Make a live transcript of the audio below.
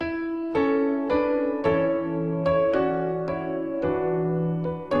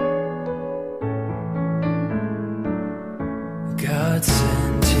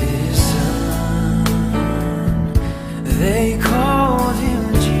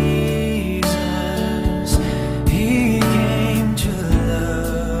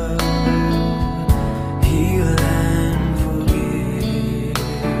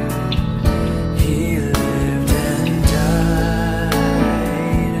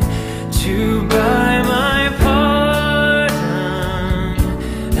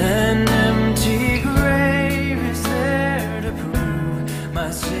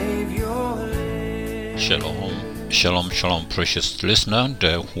Shalom, shalom, precious listener,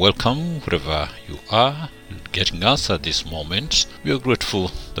 and welcome wherever you are getting us at this moment. We are grateful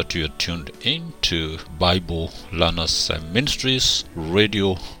that you are tuned in to Bible Learners Ministries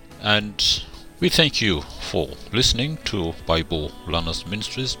Radio, and we thank you for listening to Bible Learners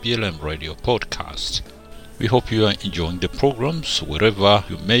Ministries BLM Radio podcast. We hope you are enjoying the programs wherever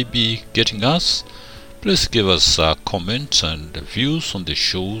you may be getting us. Please give us comments and views on the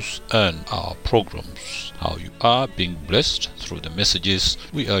shows and our programs, how you are being blessed through the messages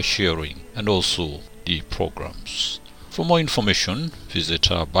we are sharing and also the programs. For more information, visit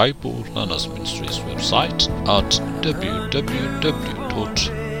our Bible Learners Ministries website at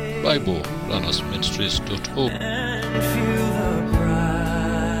www.biblelearnersministries.org.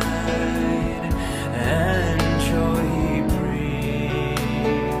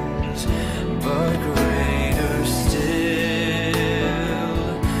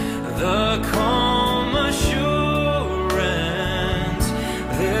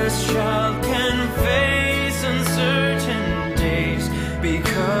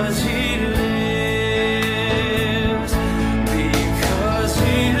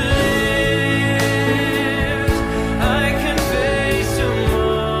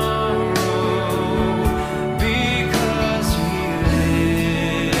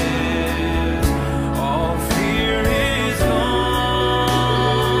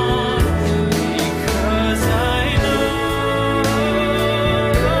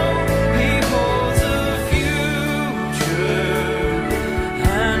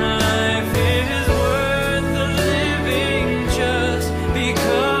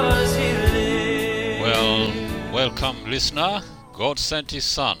 Welcome, listener. God sent His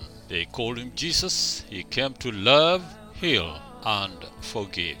Son. They called Him Jesus. He came to love, heal, and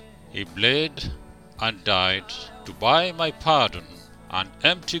forgive. He bled and died to buy my pardon. An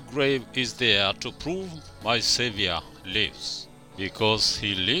empty grave is there to prove my Savior lives. Because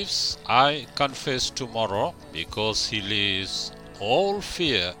He lives, I confess tomorrow. Because He lives, all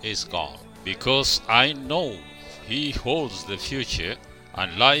fear is gone. Because I know He holds the future,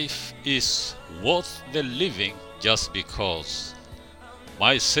 and life is worth the living just because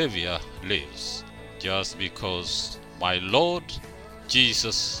my Savior lives, just because my Lord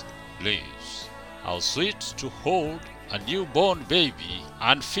Jesus lives. How sweet to hold a newborn baby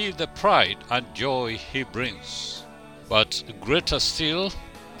and feel the pride and joy He brings. But greater still,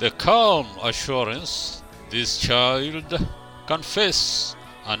 the calm assurance this child confess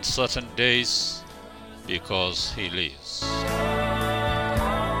on certain days because He lives.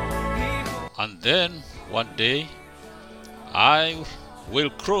 And then one day I will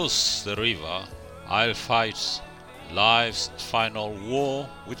cross the river. I'll fight life's final war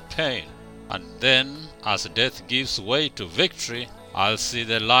with pain. And then, as death gives way to victory, I'll see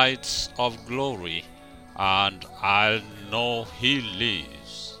the lights of glory, and I'll know He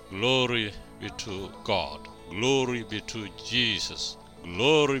lives. Glory be to God. Glory be to Jesus.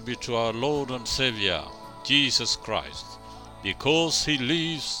 Glory be to our Lord and Savior, Jesus Christ. Because He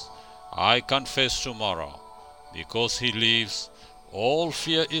lives, I confess tomorrow. Because He lives, all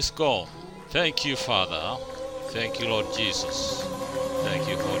fear is gone. Thank you, Father. Thank you, Lord Jesus. Thank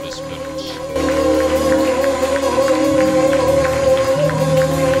you, Holy Spirit.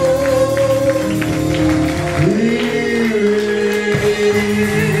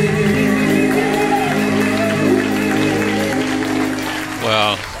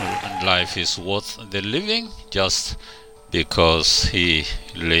 Well, life is worth the living just because He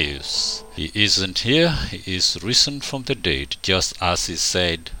lives. He isn't here, He is risen from the dead, just as He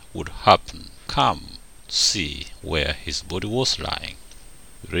said would happen. Come, see where His body was lying.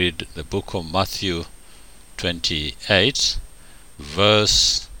 Read the book of Matthew 28,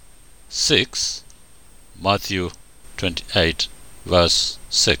 verse 6. Matthew 28, verse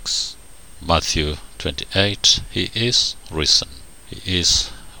 6. Matthew 28, He is risen. He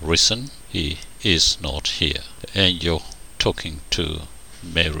is risen. He is not here. The angel talking to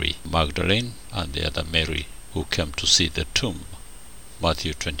Mary Magdalene and the other Mary who came to see the tomb.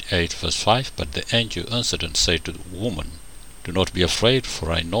 Matthew 28 verse 5, But the angel answered and said to the woman, Do not be afraid,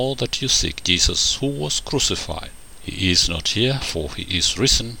 for I know that you seek Jesus who was crucified. He is not here, for He is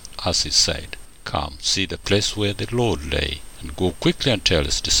risen, as He said. Come, see the place where the Lord lay, and go quickly and tell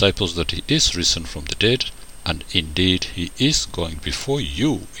His disciples that He is risen from the dead, and indeed He is going before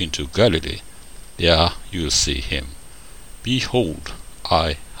you into Galilee. There you will see Him. Behold,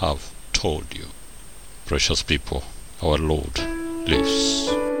 I have told you. Precious people, our Lord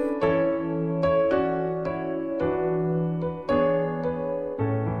lives.